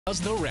does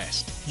the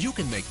rest. You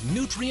can make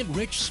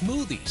nutrient-rich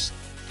smoothies,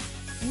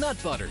 nut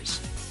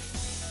butters,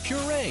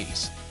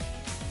 purees,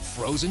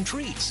 frozen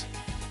treats,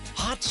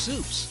 hot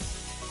soups,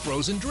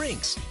 frozen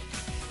drinks,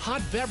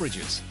 hot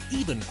beverages,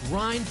 even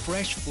grind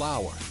fresh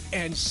flour,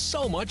 and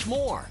so much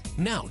more.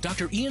 Now,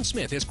 Dr. Ian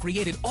Smith has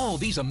created all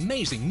these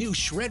amazing new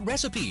shred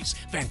recipes.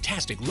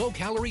 Fantastic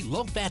low-calorie,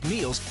 low-fat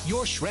meals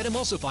your Shred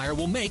Emulsifier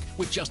will make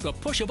with just the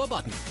push of a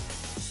button.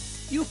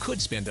 You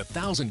could spend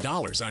 $1,000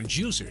 on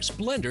juicers,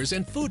 blenders,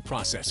 and food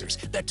processors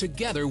that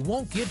together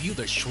won't give you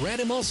the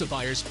Shred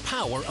Emulsifier's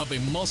power of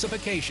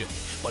emulsification.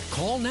 But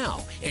call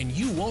now and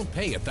you won't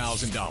pay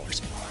 $1,000,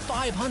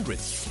 $500,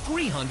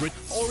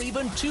 $300, or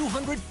even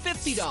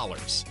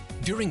 $250.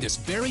 During this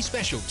very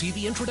special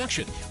TV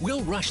introduction,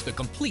 we'll rush the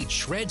complete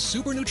Shred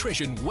Super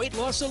Nutrition Weight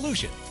Loss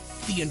Solution.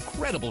 The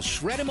incredible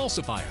Shred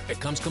Emulsifier that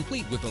comes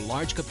complete with the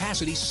large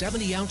capacity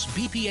 70-ounce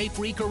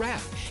BPA-free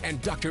carafe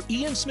and Dr.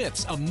 Ian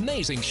Smith's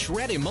amazing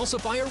Shred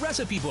Emulsifier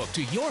recipe book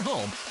to your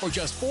home for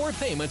just 4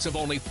 payments of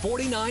only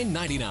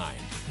 $49.99.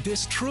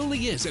 This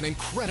truly is an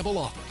incredible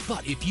offer,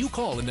 but if you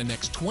call in the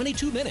next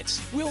 22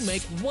 minutes, we'll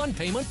make 1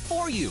 payment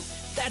for you.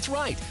 That's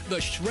right, the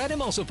Shred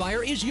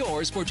Emulsifier is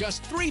yours for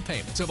just 3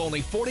 payments of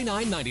only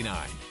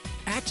 $49.99.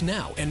 Act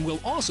now and we'll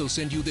also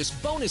send you this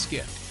bonus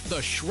gift,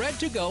 the Shred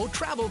to Go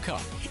Travel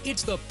Cup.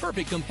 It's the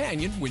perfect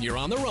companion when you're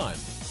on the run.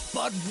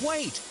 But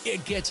wait,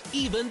 it gets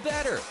even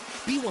better.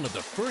 Be one of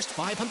the first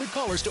 500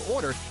 callers to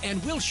order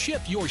and we'll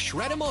ship your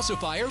Shred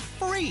Emulsifier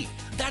free.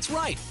 That's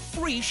right,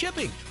 free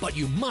shipping, but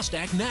you must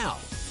act now.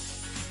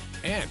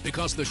 And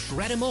because the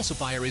Shred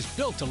Emulsifier is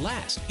built to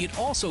last, it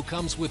also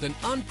comes with an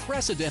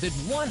unprecedented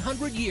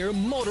 100-year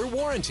motor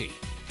warranty.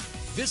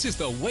 This is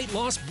the weight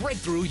loss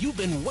breakthrough you've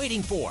been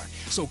waiting for.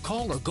 So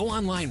call or go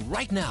online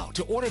right now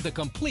to order the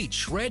complete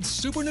Shred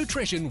Super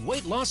Nutrition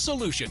Weight Loss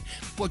Solution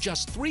for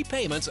just 3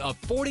 payments of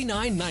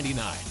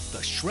 $49.99.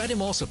 The Shred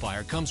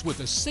Emulsifier comes with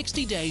a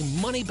 60-day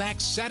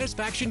money-back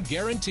satisfaction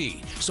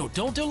guarantee. So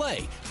don't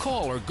delay.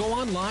 Call or go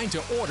online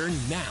to order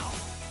now.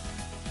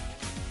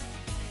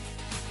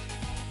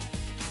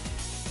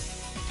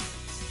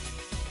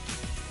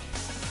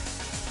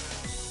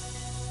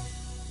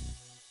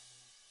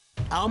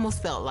 I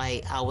almost felt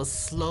like I was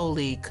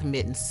slowly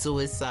committing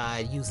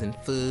suicide using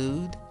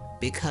food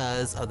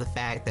because of the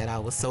fact that I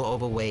was so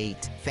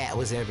overweight. Fat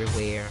was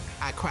everywhere.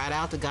 I cried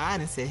out to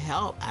God and said,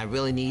 help, I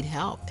really need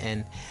help.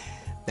 And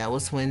that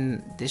was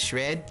when the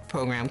Shred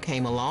program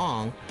came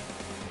along.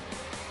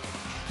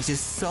 There's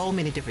just so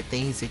many different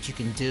things that you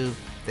can do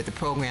that the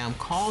program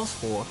calls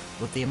for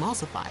with the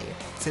emulsifier.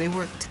 So they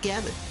work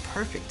together,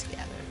 perfect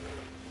together.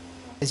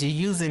 As you're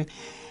using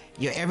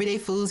your everyday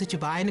foods that you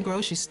buy in the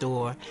grocery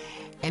store,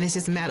 and it's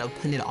just a matter of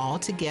putting it all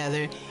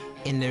together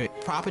in the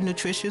proper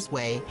nutritious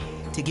way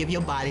to give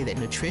your body that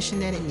nutrition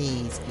that it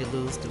needs to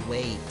lose the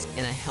weight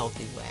in a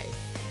healthy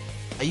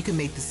way. You can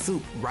make the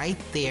soup right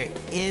there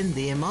in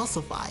the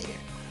emulsifier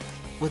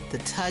with the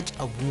touch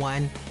of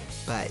one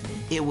button.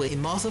 It will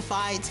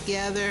emulsify it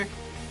together,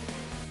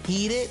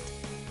 heat it,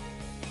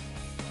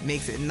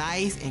 makes it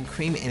nice and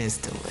creamy, and it's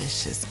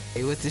delicious.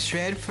 With the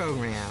Shred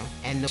program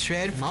and the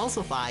Shred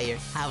Emulsifier,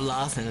 I've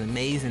lost an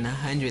amazing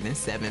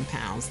 107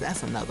 pounds.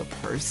 That's another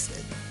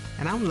person.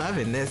 And I'm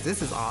loving this.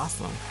 This is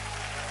awesome.